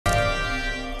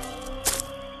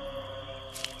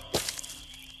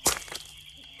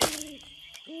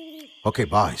Okay,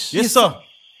 boys. Yes, sir.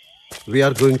 We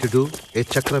are going to do a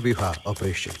Chakravyuha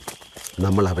operation.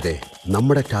 നമ്മൾ അവരെ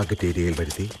നമ്മുടെ target ഏരിയയിൽ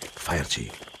വരുത്തി ഫയർ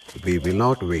ചെയ്യും. We will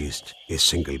not waste a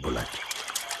single bullet.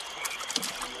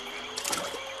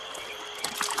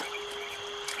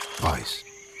 Boys,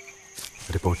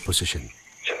 report position.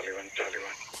 Charlie 1.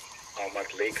 Ahmad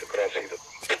Lake across either.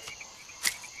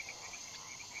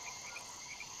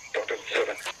 Total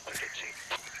 7.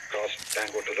 Cross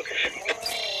Tango to location.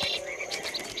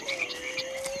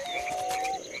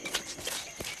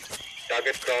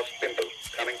 Target cross Pimple.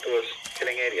 Coming towards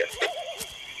killing area.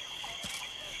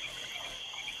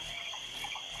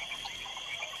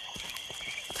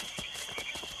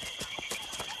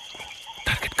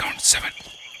 Target count 7.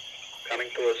 Coming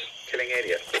towards killing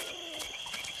area.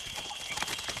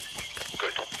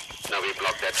 Good. Now we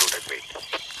block that route and wait.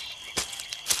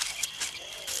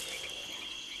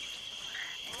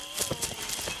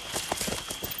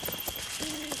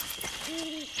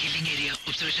 Killing area.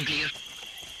 Observation clear.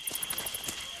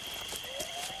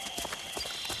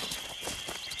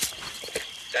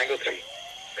 Tango 3.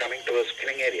 Coming towards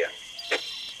killing area.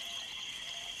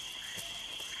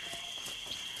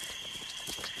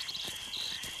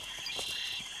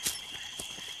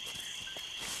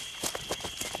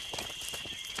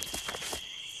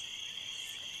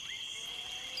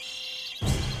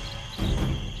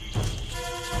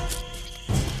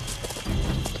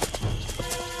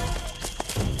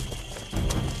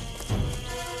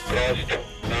 Crossed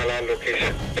Nala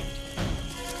location.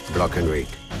 Block and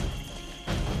wait.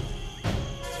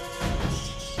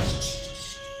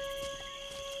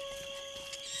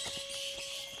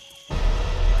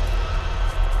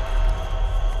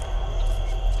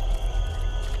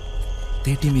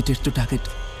 meters to target.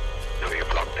 Now we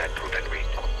block that route and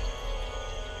wait.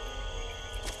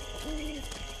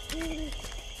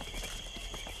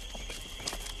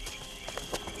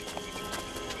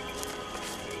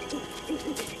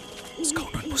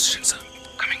 Scout on position, sir.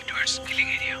 Coming towards killing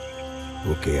area.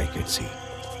 Okay, I can see.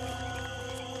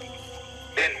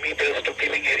 10 meters to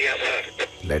killing area, sir.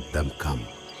 Let them come.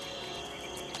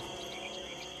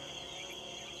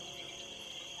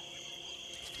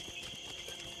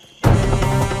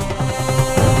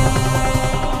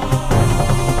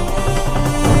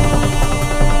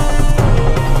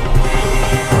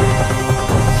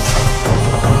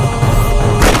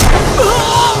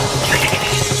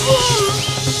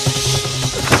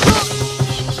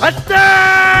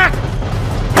 Attack!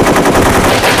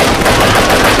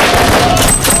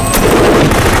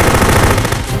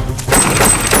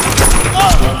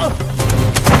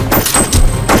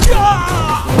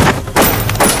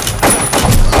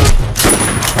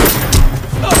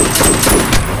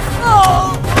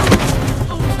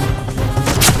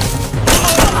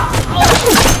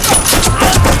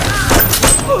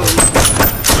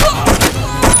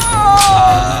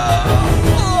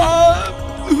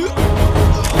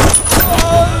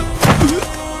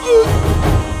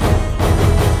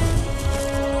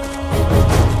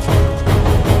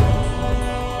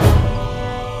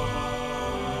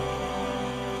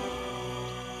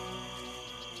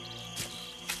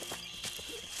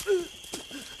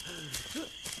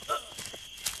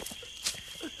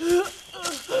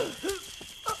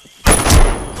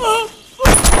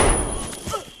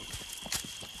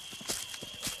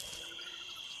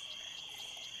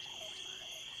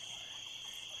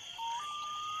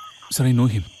 Sir, I know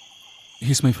him.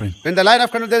 He's my friend. In the line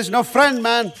of control, there is no friend,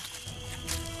 man.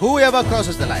 Whoever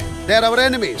crosses the line, they are our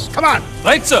enemies. Come on.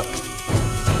 Right, sir.